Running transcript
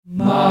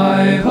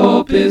My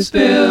hope is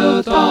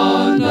built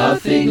on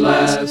nothing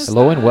less.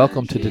 Hello and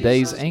welcome to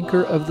today's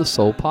Anchor of the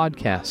Soul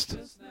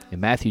podcast. In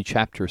Matthew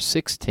chapter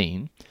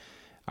 16,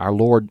 our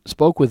Lord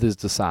spoke with His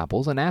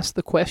disciples and asked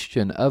the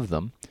question of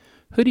them,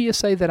 "Who do you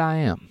say that I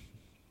am?"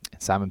 And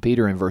Simon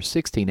Peter in verse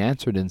 16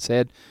 answered and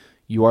said,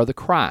 "You are the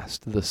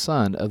Christ, the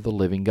Son of the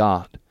living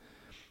God."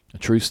 A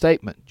true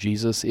statement.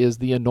 Jesus is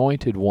the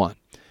Anointed One.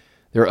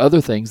 There are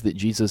other things that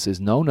Jesus is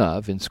known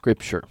of in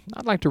Scripture.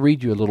 I'd like to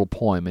read you a little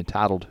poem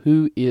entitled,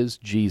 "Who is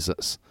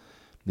Jesus?"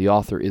 The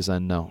author is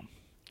unknown.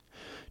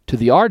 To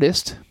the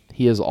artist,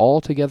 he is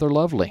altogether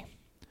lovely.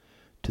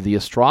 To the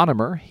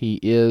astronomer, he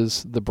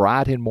is the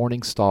bright and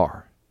morning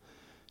star.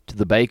 To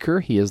the baker,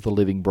 he is the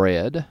living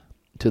bread.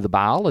 To the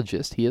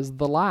biologist, he is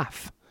the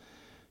life.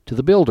 To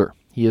the builder,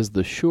 he is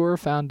the sure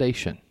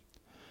foundation.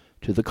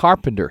 To the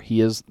carpenter,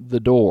 he is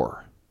the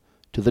door.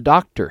 To the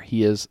doctor,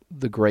 he is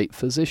the great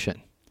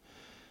physician.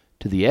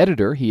 To the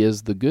editor, he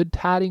is the good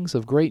tidings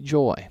of great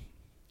joy.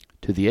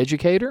 To the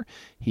educator,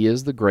 he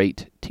is the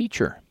great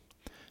teacher.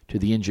 To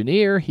the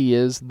engineer, he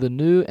is the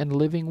new and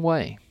living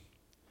way.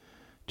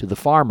 To the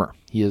farmer,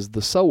 he is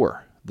the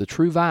sower, the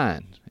true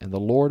vine, and the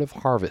Lord of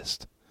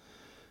harvest.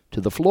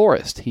 To the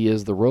florist, he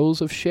is the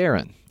rose of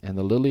Sharon and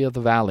the lily of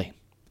the valley.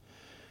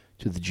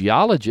 To the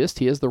geologist,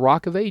 he is the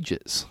rock of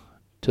ages.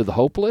 To the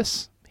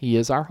hopeless, he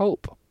is our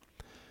hope.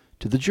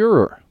 To the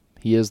juror,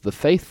 he is the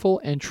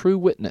faithful and true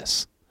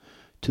witness.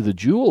 To the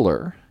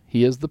jeweler,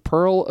 he is the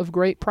pearl of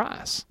great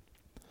price.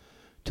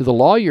 To the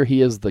lawyer,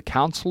 he is the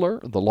counselor,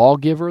 the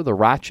lawgiver, the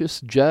righteous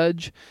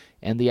judge,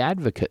 and the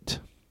advocate.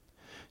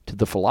 To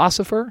the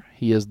philosopher,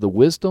 he is the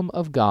wisdom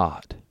of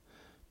God.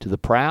 To the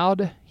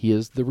proud, he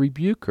is the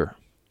rebuker.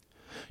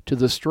 To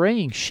the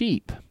straying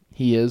sheep,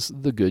 he is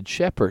the good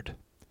shepherd.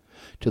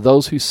 To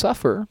those who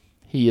suffer,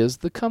 he is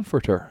the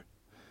comforter.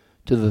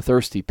 To the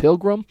thirsty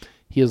pilgrim,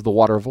 he is the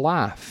water of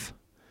life.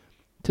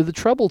 To the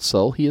troubled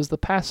soul, he is the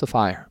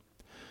pacifier.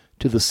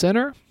 To the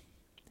sinner,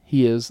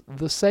 he is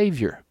the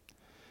Savior.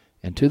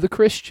 And to the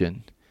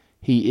Christian,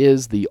 he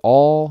is the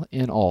all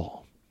in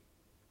all.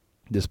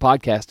 This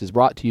podcast is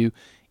brought to you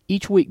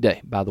each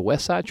weekday by the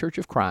Westside Church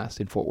of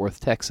Christ in Fort Worth,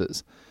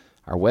 Texas.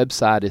 Our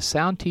website is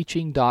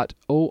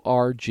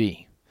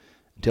soundteaching.org.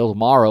 Until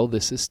tomorrow,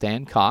 this is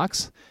Stan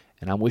Cox,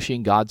 and I'm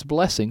wishing God's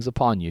blessings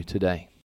upon you today.